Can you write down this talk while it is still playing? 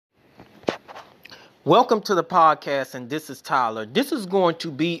Welcome to the podcast, and this is Tyler. This is going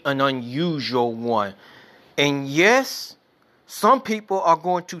to be an unusual one. And yes, some people are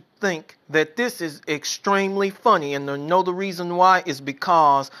going to think that this is extremely funny. And I know the reason why is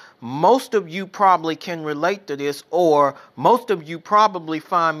because most of you probably can relate to this, or most of you probably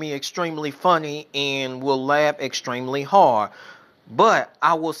find me extremely funny and will laugh extremely hard. But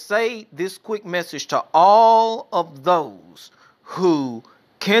I will say this quick message to all of those who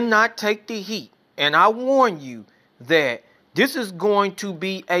cannot take the heat. And I warn you that this is going to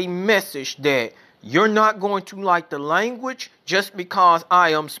be a message that you're not going to like the language just because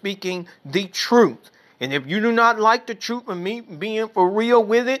I am speaking the truth. And if you do not like the truth and me being for real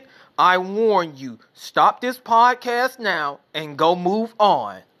with it, I warn you, stop this podcast now and go move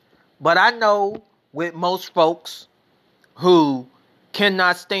on. But I know with most folks who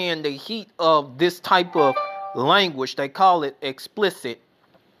cannot stand the heat of this type of language, they call it explicit,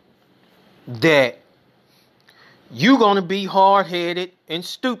 that you're going to be hard-headed and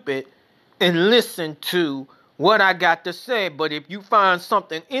stupid and listen to what I got to say. But if you find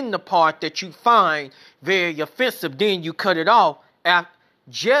something in the part that you find very offensive, then you cut it off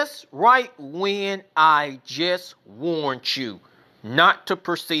just right when I just warned you not to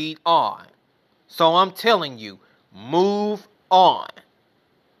proceed on. So I'm telling you, move on.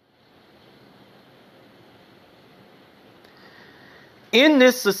 In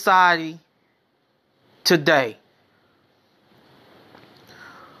this society today,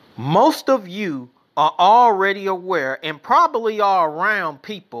 most of you are already aware and probably are around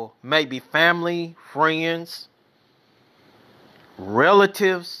people, maybe family, friends,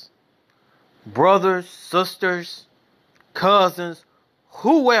 relatives, brothers, sisters, cousins,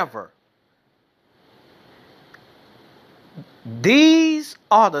 whoever. These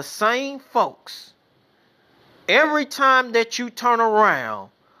are the same folks. Every time that you turn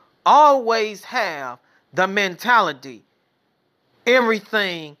around, always have the mentality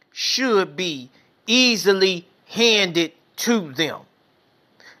everything should be easily handed to them.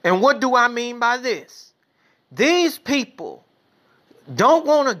 And what do I mean by this? These people don't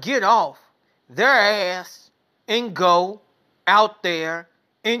want to get off their ass and go out there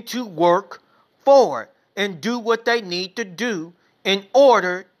and to work for it and do what they need to do in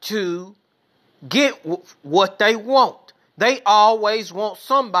order to get what they want. They always want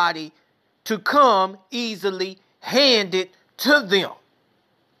somebody to come easily handed to them.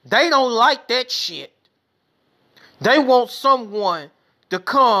 They don't like that shit. They want someone to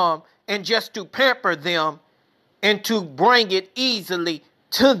come and just to pamper them and to bring it easily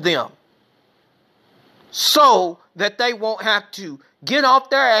to them so that they won't have to get off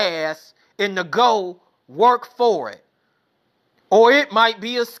their ass and to go work for it. Or it might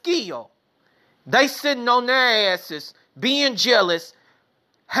be a skill. They sitting on their asses, being jealous,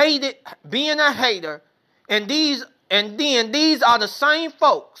 being a hater, and then these are the same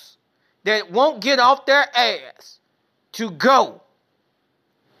folks that won't get off their ass to go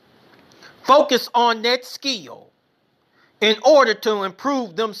focus on that skill in order to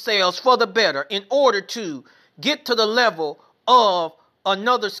improve themselves for the better, in order to get to the level of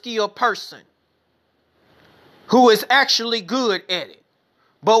another skilled person who is actually good at it.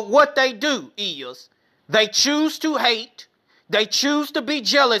 But what they do is they choose to hate, they choose to be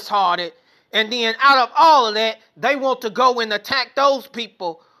jealous-hearted, and then out of all of that, they want to go and attack those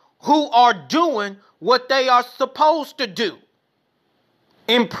people who are doing what they are supposed to do,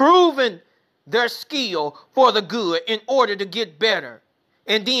 improving their skill for the good in order to get better,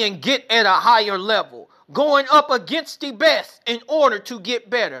 and then get at a higher level, going up against the best in order to get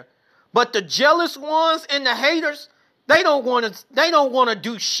better. But the jealous ones and the haters, they don't want to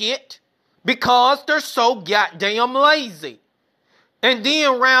do shit because they're so goddamn lazy. And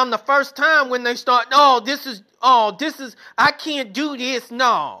then around the first time when they start, I can't do this,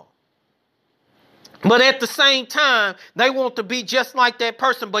 no. But at the same time, they want to be just like that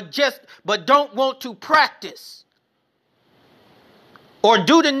person, but don't want to practice or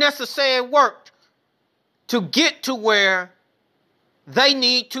do the necessary work to get to where they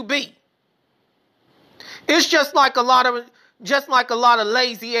need to be. It's just like a lot of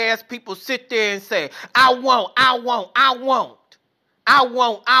lazy ass people sit there and say, I won't.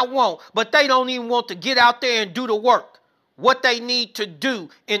 But they don't even want to get out there and do the work. What they need to do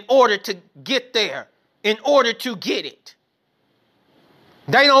in order to get there, in order to get it.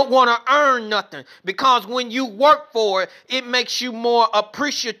 They don't want to earn nothing because when you work for it, it makes you more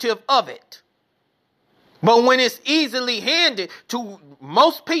appreciative of it. But when it's easily handed to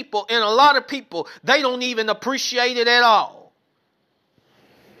most people and a lot of people, they don't even appreciate it at all.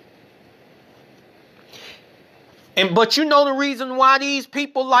 But you know the reason why these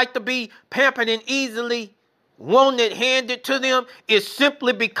people like to be pampered and easily wanted handed to them is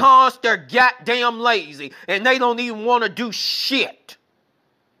simply because they're goddamn lazy and they don't even want to do shit.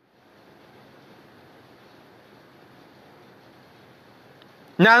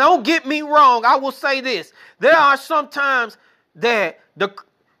 Now, don't get me wrong. I will say this. There are some times that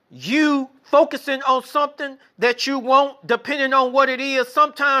you focusing on something that you want, depending on what it is,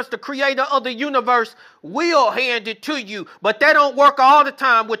 sometimes the creator of the universe will hand it to you. But that don't work all the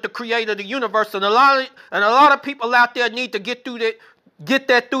time with the creator of the universe. And a lot of people out there need to get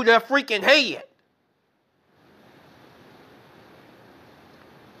that through their freaking head.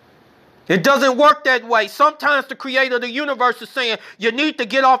 It doesn't work that way. Sometimes the creator of the universe is saying, you need to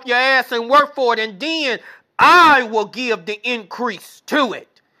get off your ass and work for it, and then I will give the increase to it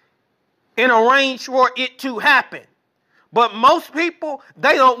and arrange for it to happen. But most people,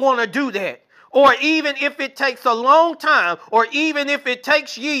 they don't want to do that. Or even if it takes a long time, or even if it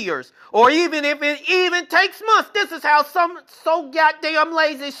takes years, or even if it even takes months. This is how so goddamn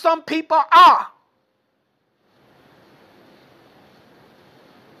lazy some people are.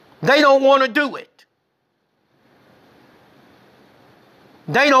 They don't want to do it.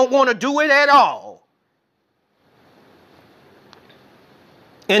 They don't want to do it at all.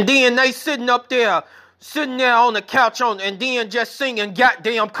 And then they sitting there on the couch and then just singing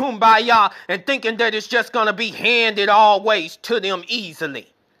goddamn Kumbaya and thinking that it's just going to be handed always to them easily.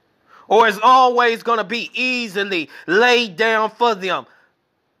 Or it's always going to be easily laid down for them.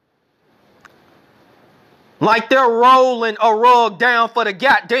 Like they're rolling a rug down for the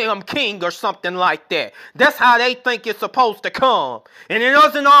goddamn king or something like that. That's how they think it's supposed to come. And it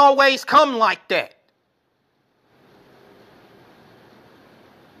doesn't always come like that.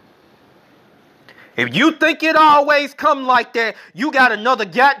 If you think it always come like that, you got another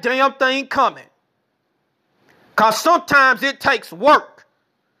goddamn thing coming. Because sometimes it takes work.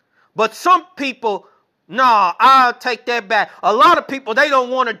 But some people, nah, I'll take that back. A lot of people, they don't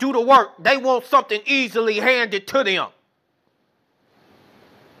want to do the work. They want something easily handed to them.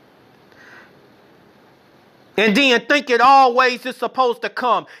 And then think it always is supposed to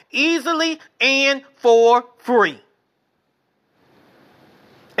come easily and for free.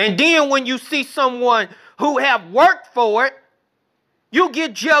 And then when you see someone who have worked for it, you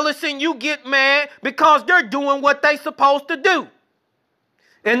get jealous and you get mad because they're doing what they're supposed to do.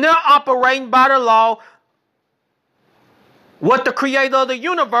 And they're operating by the law what the creator of the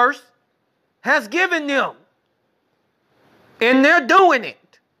universe has given them. And they're doing it.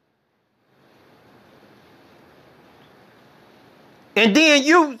 And then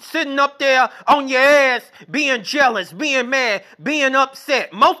you sitting up there on your ass being jealous, being mad, being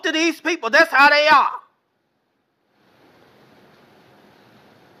upset. Most of these people, that's how they are.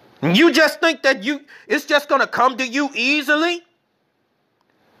 And you just think that it's just going to come to you easily?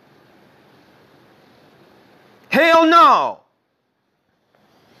 Hell no.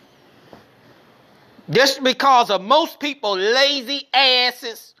 Just because of most people lazy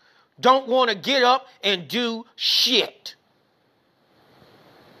asses don't want to get up and do shit.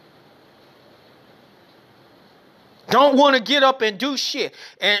 Don't want to get up and do shit.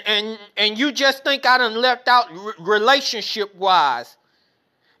 And you just think I done left out relationship-wise.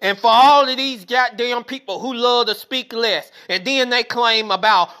 And for all of these goddamn people who love to speak less, and then they claim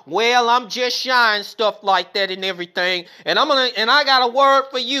about, well, I'm just shy and stuff like that and everything, and I got a word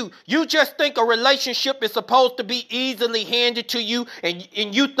for you. You just think a relationship is supposed to be easily handed to you,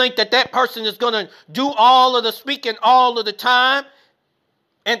 and you think that person is gonna do all of the speaking all of the time,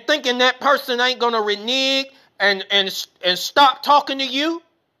 and thinking that person ain't gonna renege and stop talking to you.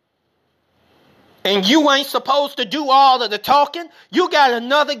 And you ain't supposed to do all of the talking. You got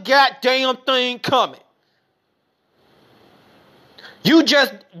another goddamn thing coming.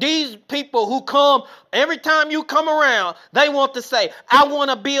 These people who come, every time you come around, they want to say, I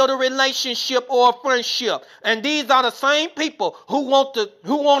want to build a relationship or a friendship. And these are the same people who want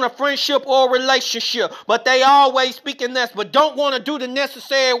a friendship or a relationship, but they always speaking less, but don't want to do the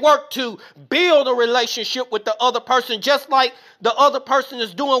necessary work to build a relationship with the other person, just like the other person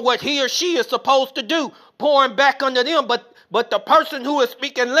is doing what he or she is supposed to do, pouring back under them. But the person who is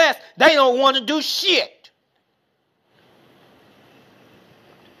speaking less, they don't want to do shit.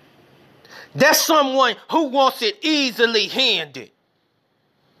 That's someone who wants it easily handed.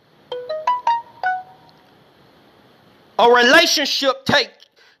 A relationship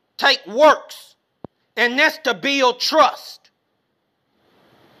take works, and that's to build trust.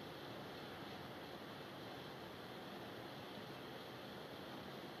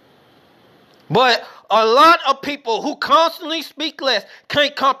 But a lot of people who constantly speak less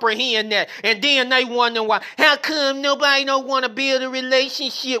can't comprehend that. And then they wonder why. How come nobody don't want to build a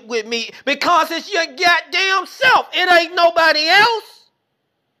relationship with me? Because it's your goddamn self. It ain't nobody else.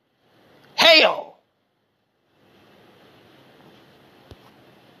 Hell.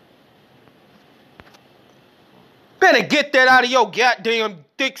 Better get that out of your goddamn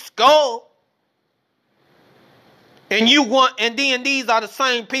thick skull. And then these are the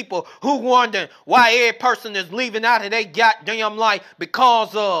same people who wonder why every person is leaving out of their goddamn life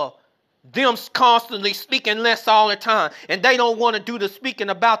because of them constantly speaking less all the time. And they don't want to do the speaking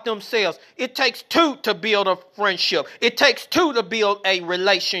about themselves. It takes two to build a friendship. It takes two to build a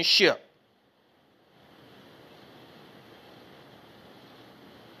relationship.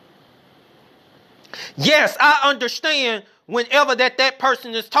 Yes, I understand whenever that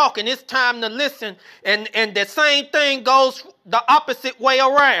person is talking, it's time to listen. And the same thing goes the opposite way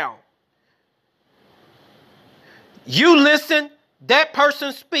around. You listen, that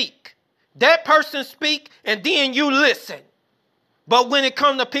person speak. That person speak, and then you listen. But when it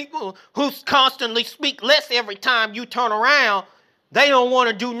comes to people who constantly speak less every time you turn around, they don't want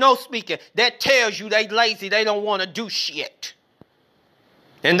to do no speaking. That tells you they lazy. They don't want to do shit.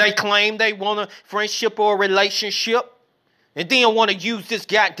 And they claim they want a friendship or a relationship. And then want to use this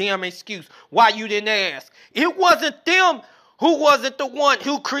goddamn excuse. Why you didn't ask? It wasn't them who wasn't the one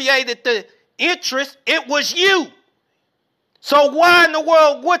who created the interest. It was you. So why in the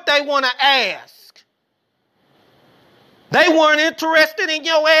world would they want to ask? They weren't interested in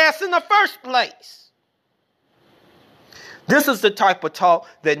your ass in the first place. This is the type of talk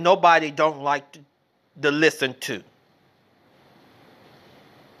that nobody don't like to listen to.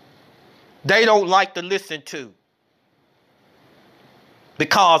 They don't like to listen to.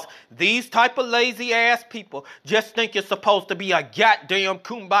 Because these type of lazy ass people just think it's supposed to be a goddamn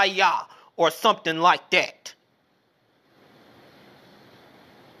kumbaya or something like that.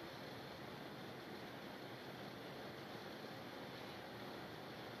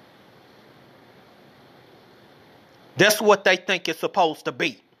 That's what they think it's supposed to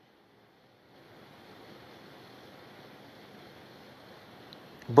be.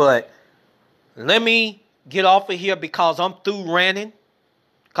 But let me get off of here because I'm through ranting.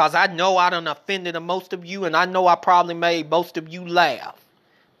 Because I know I done offended most of you. And I know I probably made most of you laugh.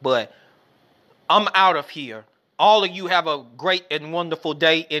 But I'm out of here. All of you have a great and wonderful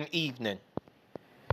day and evening.